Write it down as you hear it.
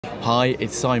Hi,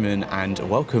 it's Simon and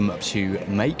welcome to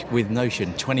Make with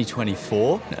Notion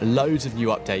 2024. Loads of new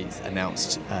updates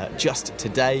announced just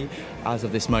today. As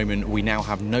of this moment, we now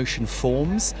have Notion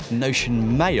Forms,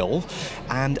 Notion Mail,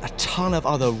 and a ton of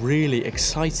other really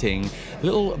exciting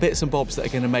little bits and bobs that are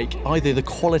going to make either the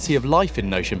quality of life in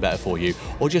Notion better for you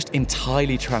or just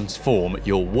entirely transform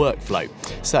your workflow.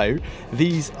 So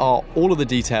these are all of the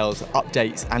details,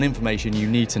 updates and information you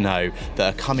need to know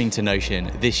that are coming to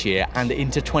Notion this year and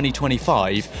into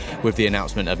 2025 with the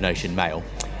announcement of Notion Mail.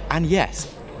 And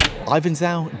yes, Ivan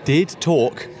Zhao did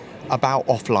talk about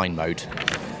offline mode.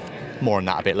 More on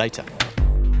that a bit later.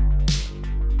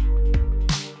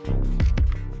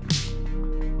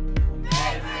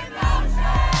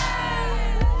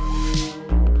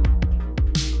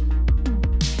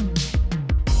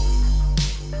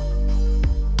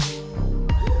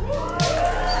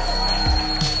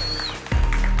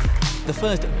 The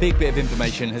first big bit of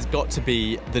information has got to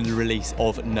be the release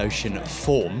of Notion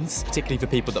Forms, particularly for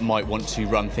people that might want to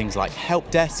run things like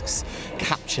help desks,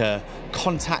 capture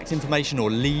contact information or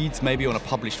leads, maybe on a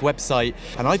published website.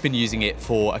 And I've been using it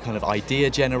for a kind of idea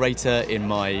generator in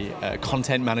my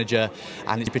content manager,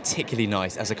 and it's particularly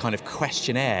nice as a kind of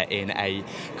questionnaire in a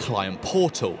client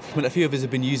portal. Well, a few of us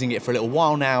have been using it for a little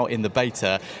while now in the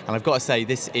beta, and I've got to say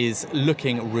this is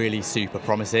looking really super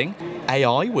promising.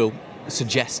 AI will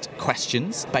suggest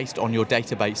questions based on your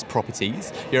database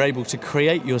properties. You're able to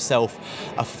create yourself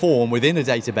a form within a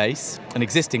database, an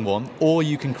existing one, or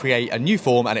you can create a new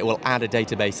form and it will add a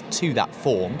database to that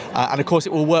form. And of course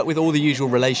it will work with all the usual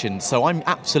relations. So I'm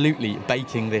absolutely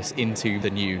baking this into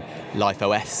the new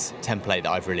LifeOS template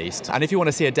that I've released. And if you want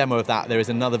to see a demo of that, there is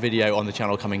another video on the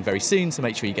channel coming very soon, so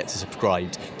make sure you get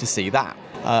subscribed to see that.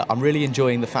 I'm really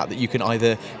enjoying the fact that you can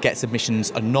either get submissions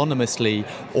anonymously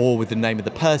or with the name of the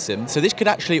person. So this could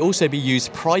actually also be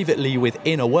used privately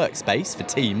within a workspace for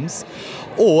teams.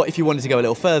 Or if you wanted to go a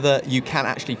little further, you can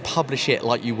actually publish it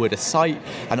like you would a site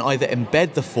and either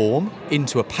embed the form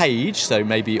into a page, so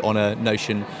maybe on a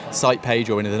Notion site page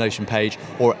or in the Notion page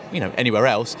or anywhere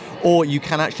else, or you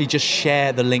can actually just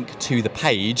share the link to the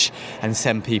page and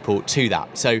send people to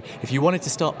that. So if you wanted to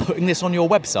start putting this on your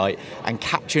website and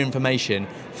capture information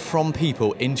from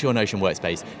people into your Notion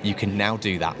workspace, you can now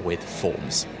do that with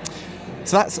forms.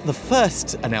 So that's the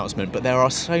first announcement, but there are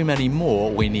so many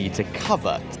more we need to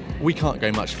cover. We can't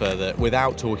go much further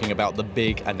without talking about the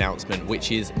big announcement,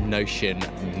 which is Notion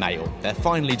Mail. They're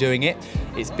finally doing it.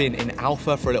 It's been in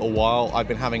alpha for a little while. I've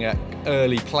been having an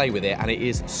early play with it and it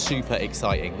is super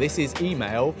exciting. This is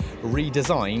email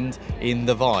redesigned in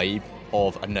the vibe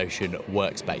of a Notion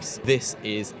workspace. This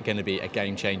is going to be a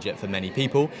game changer for many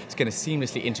people. It's going to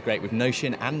seamlessly integrate with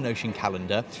Notion and Notion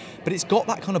Calendar, but it's got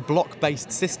that kind of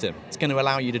block-based system. It's going to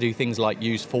allow you to do things like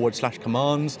use /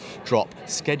 commands, drop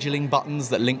scheduling buttons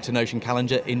that link to Notion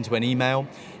Calendar into an email.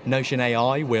 Notion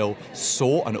AI will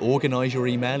sort and organize your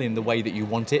email in the way that you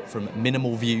want it, from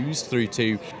minimal views through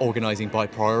to organizing by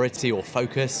priority or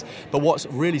focus. But what's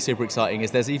really super exciting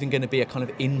is there's even going to be a kind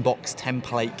of inbox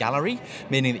template gallery,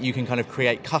 meaning that you can kind of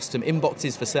create custom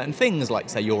inboxes for certain things like,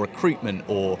 say, your recruitment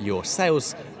or your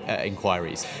sales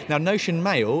inquiries. Now, Notion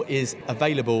Mail is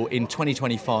available in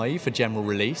 2025 for general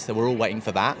release, so we're all waiting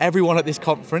for that. Everyone at this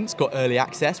conference got early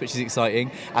access, which is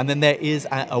exciting, and then there is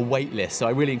a wait list, so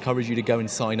I really encourage you to go and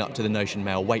sign up to the Notion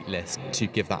Mail wait list to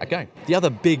give that a go. The other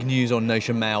big news on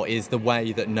Notion Mail is the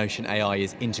way that Notion AI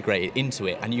is integrated into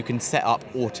it, and you can set up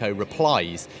auto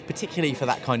replies, particularly for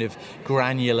that kind of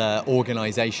granular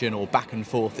organization or back and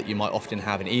forth that you might often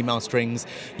have in email strings.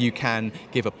 You can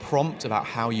give a prompt about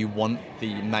how you want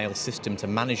the mail system to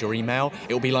manage your email.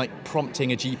 It will be like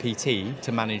prompting a GPT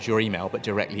to manage your email, but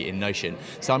directly in Notion.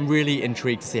 So I'm really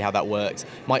intrigued to see how that works.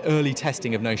 My early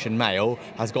testing of Notion Mail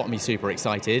has got me super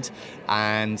excited,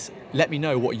 and let me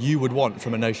know what you would want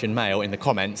from a Notion Mail in the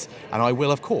comments, and I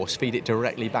will of course feed it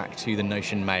directly back to the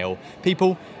Notion Mail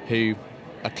people who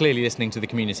are clearly listening to the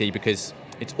community, because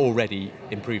it's already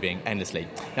improving endlessly.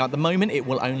 Now at the moment it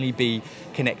will only be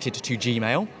connected to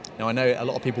Gmail. Now I know a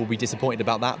lot of people will be disappointed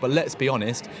about that, but let's be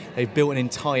honest, they've built an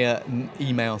entire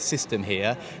email system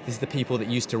here. This is the people that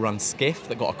used to run Skiff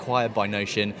that got acquired by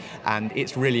Notion, and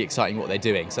it's really exciting what they're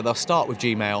doing. So they'll start with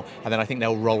Gmail, and then I think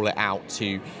they'll roll it out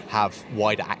to have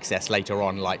wider access later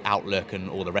on, like Outlook and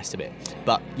all the rest of it.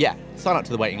 But yeah, sign up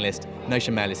to the waiting list.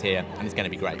 Notion Mail is here, and it's going to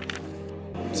be great.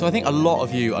 So I think a lot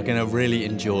of you are going to really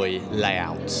enjoy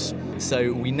layouts.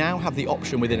 So we now have the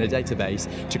option within a database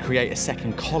to create a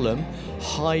second column,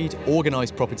 hide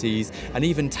organized properties, and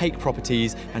even take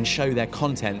properties and show their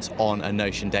contents on a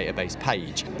Notion database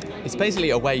page. It's basically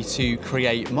a way to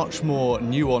create much more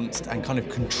nuanced and kind of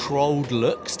controlled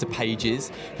looks to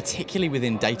pages, particularly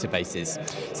within databases.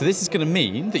 So this is going to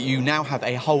mean that you now have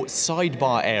a whole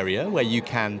sidebar area where you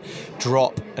can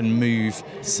drop and move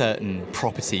certain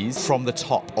properties from the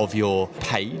top of your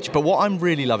page. But what I'm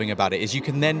really loving about it is you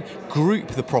can then group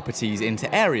the properties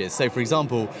into areas. So for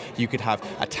example, you could have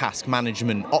a task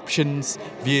management options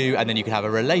view, and then you could have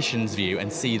a relations view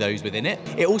and see those within it.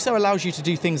 It also allows you to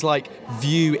do things like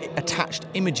view attached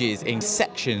images in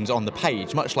sections on the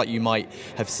page, much like you might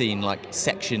have seen like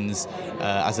sections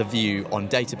as a view on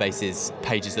databases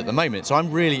pages at the moment. So I'm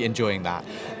really enjoying that.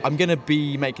 I'm going to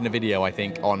be making a video, I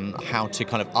think, on how to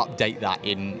kind of update that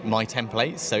in my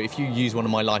templates. So if you use one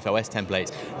of my LifeOS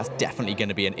templates, that's definitely going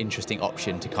to be an interesting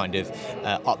option to kind of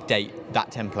update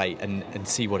that template and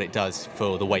see what it does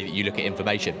for the way that you look at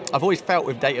information. I've always felt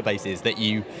with databases that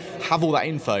you have all that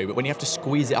info, but when you have to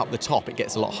squeeze it up the top, it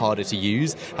gets a lot harder to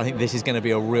use. I think this is going to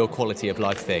be a real quality of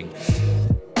life thing.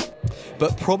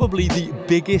 But probably the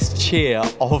biggest cheer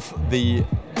of the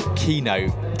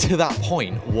keynote to that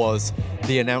point was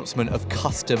the announcement of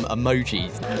custom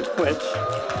emojis.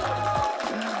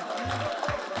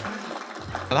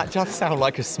 And that does sound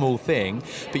like a small thing,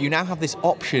 but you now have this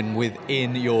option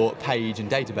within your page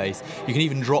and database. You can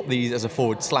even drop these as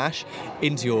a /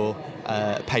 into your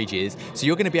pages. So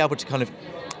you're going to be able to kind of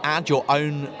add your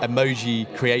own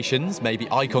emoji creations, maybe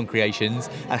icon creations,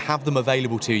 and have them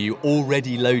available to you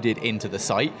already loaded into the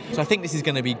site. So I think this is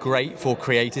going to be great for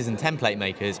creators and template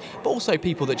makers, but also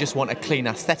people that just want a clean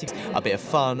aesthetic, a bit of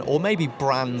fun, or maybe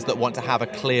brands that want to have a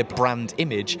clear brand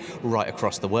image right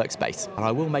across the workspace. And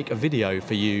I will make a video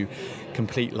for you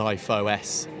Complete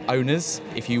LifeOS owners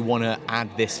if you want to add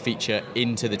this feature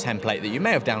into the template that you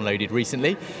may have downloaded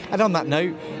recently. And on that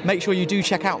note, make sure you do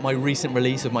check out my recent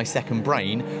release of my second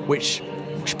brain, which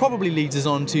probably leads us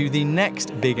on to the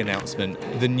next big announcement,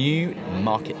 the new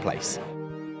marketplace.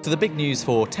 So the big news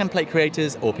for template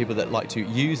creators or people that like to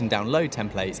use and download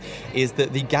templates is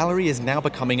that the gallery is now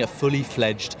becoming a fully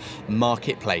fledged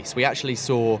marketplace. We actually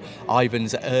saw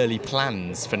Ivan's early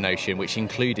plans for Notion, which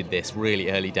included this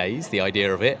really early days, the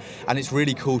idea of it, and it's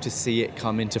really cool to see it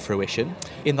come into fruition.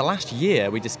 In the last year,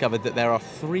 we discovered that there are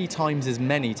 3 times as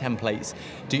many templates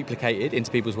duplicated into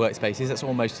people's workspaces. That's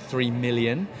almost 3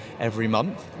 million every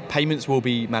month. Payments will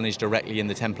be managed directly in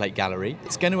the template gallery.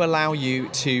 It's going to allow you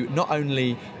to not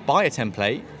only buy a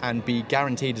template and be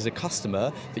guaranteed as a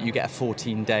customer that you get a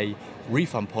 14-day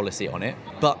refund policy on it,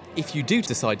 but if you do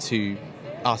decide to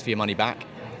ask for your money back,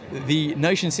 the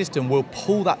Notion system will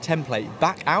pull that template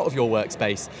back out of your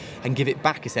workspace and give it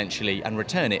back essentially and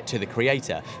return it to the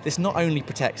creator. This not only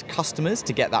protects customers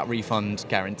to get that refund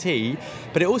guarantee,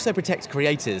 but it also protects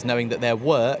creators knowing that their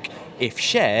work, if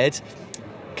shared,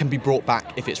 can be brought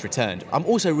back if it's returned. I'm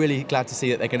also really glad to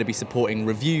see that they're going to be supporting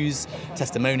reviews,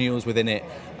 testimonials within it,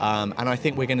 and I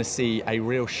think we're going to see a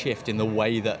real shift in the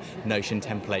way that Notion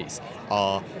templates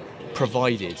are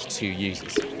provided to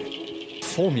users.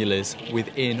 Formulas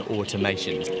within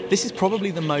automations. This is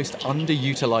probably the most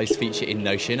underutilized feature in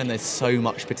Notion, and there's so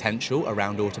much potential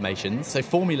around automations. So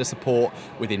formula support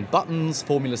within buttons,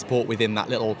 formula support within that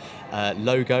little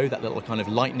logo, that little kind of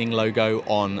lightning logo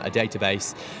on a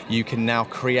database. You can now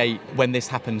create, when this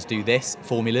happens, do this,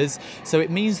 formulas. So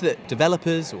it means that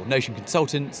developers or Notion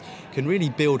consultants can really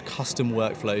build custom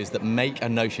workflows that make a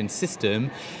Notion system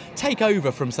take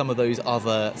over from some of those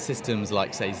other systems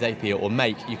like, say, Zapier or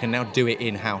Make. You can now do it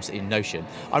in-house in Notion.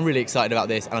 I'm really excited about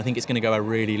this, and I think it's going to go a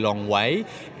really long way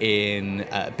in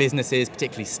businesses,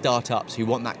 particularly startups who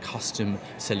want that custom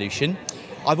solution.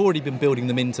 I've already been building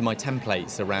them into my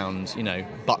templates around,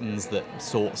 buttons that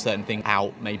sort certain things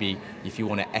out. Maybe if you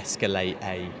want to escalate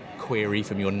a query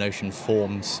from your Notion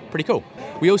forms. Pretty cool.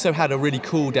 We also had a really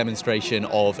cool demonstration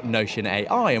of Notion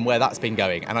AI and where that's been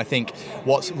going. And I think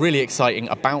what's really exciting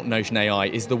about Notion AI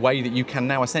is the way that you can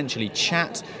now essentially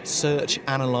chat, search,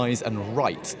 analyze, and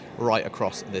write right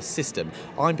across the system.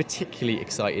 I'm particularly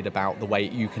excited about the way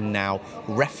you can now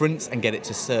reference and get it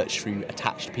to search through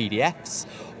attached PDFs,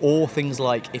 or things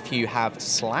like if you have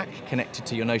Slack connected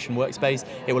to your Notion workspace,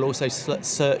 it will also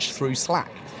search through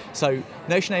Slack. So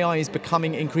Notion AI is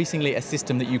becoming increasingly a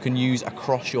system that you can use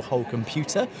across your whole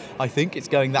computer. I think it's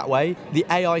going that way. The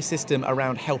AI system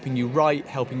around helping you write,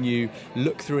 helping you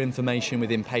look through information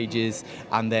within pages,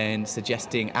 and then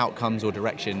suggesting outcomes or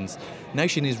directions.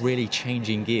 Notion is really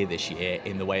changing gear this year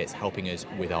in the way it's helping us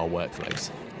with our workflows.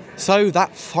 So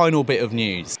that final bit of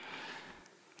news.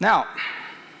 Now,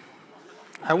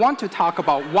 I want to talk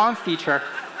about one feature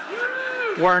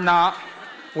we're not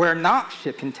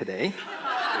shipping today.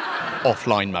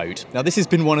 Offline mode. Now, this has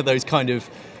been one of those kind of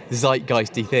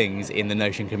zeitgeisty things in the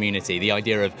Notion community, the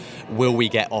idea of will we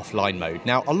get offline mode?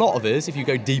 Now, a lot of us, if you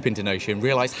go deep into Notion,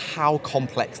 realize how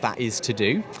complex that is to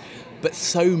do. But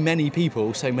so many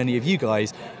people, so many of you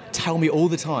guys tell me all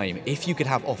the time, if you could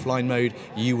have offline mode,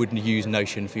 you would use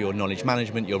Notion for your knowledge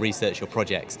management, your research, your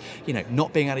projects. You know,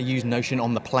 not being able to use Notion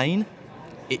on the plane,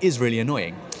 it is really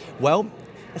annoying. Well,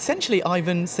 essentially,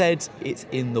 Ivan said it's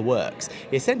in the works.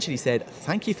 He essentially said,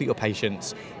 thank you for your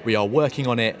patience, we are working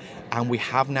on it, and we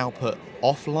have now put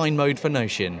offline mode for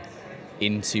Notion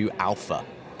into alpha.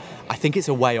 I think it's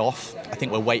a way off. I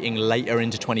think we're waiting later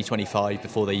into 2025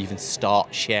 before they even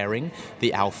start sharing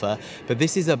the alpha. But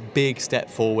this is a big step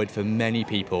forward for many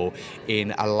people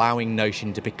in allowing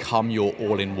Notion to become your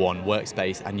all-in-one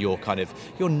workspace and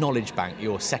your knowledge bank,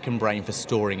 your second brain for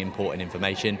storing important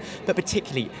information, but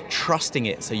particularly trusting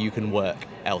it so you can work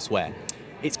elsewhere.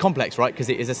 It's complex, right? Because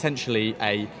it is essentially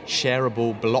a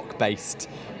shareable, block-based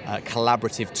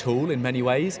collaborative tool in many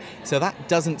ways. So that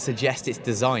doesn't suggest it's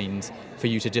designed for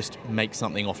you to just make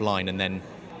something offline and then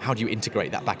how do you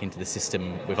integrate that back into the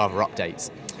system with other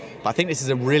updates? But I think this is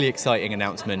a really exciting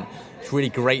announcement. It's really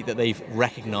great that they've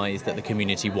recognized that the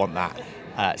community want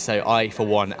that. So I, for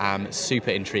one, am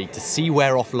super intrigued to see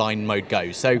where offline mode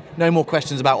goes. So no more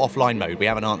questions about offline mode. We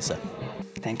have an answer.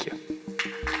 Thank you.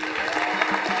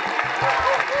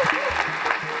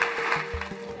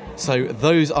 So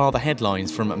those are the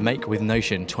headlines from Make with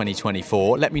Notion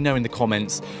 2024. Let me know in the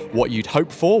comments what you'd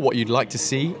hope for, what you'd like to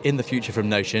see in the future from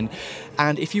Notion.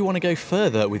 And if you want to go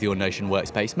further with your Notion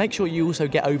workspace, make sure you also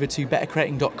get over to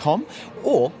bettercreating.com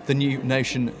or the new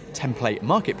Notion template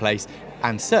marketplace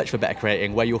and search for Better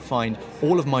Creating, where you'll find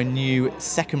all of my new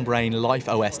Second Brain Life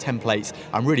OS templates.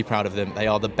 I'm really proud of them. They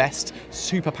are the best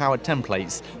super-powered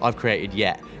templates I've created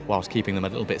yet, whilst keeping them a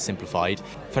little bit simplified.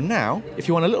 For now, if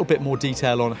you want a little bit more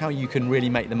detail on how you can really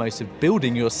make the most of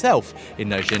building yourself in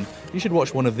Notion, you should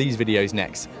watch one of these videos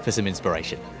next for some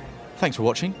inspiration. Thanks for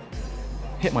watching.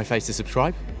 Hit my face to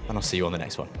subscribe, and I'll see you on the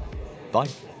next one. Bye.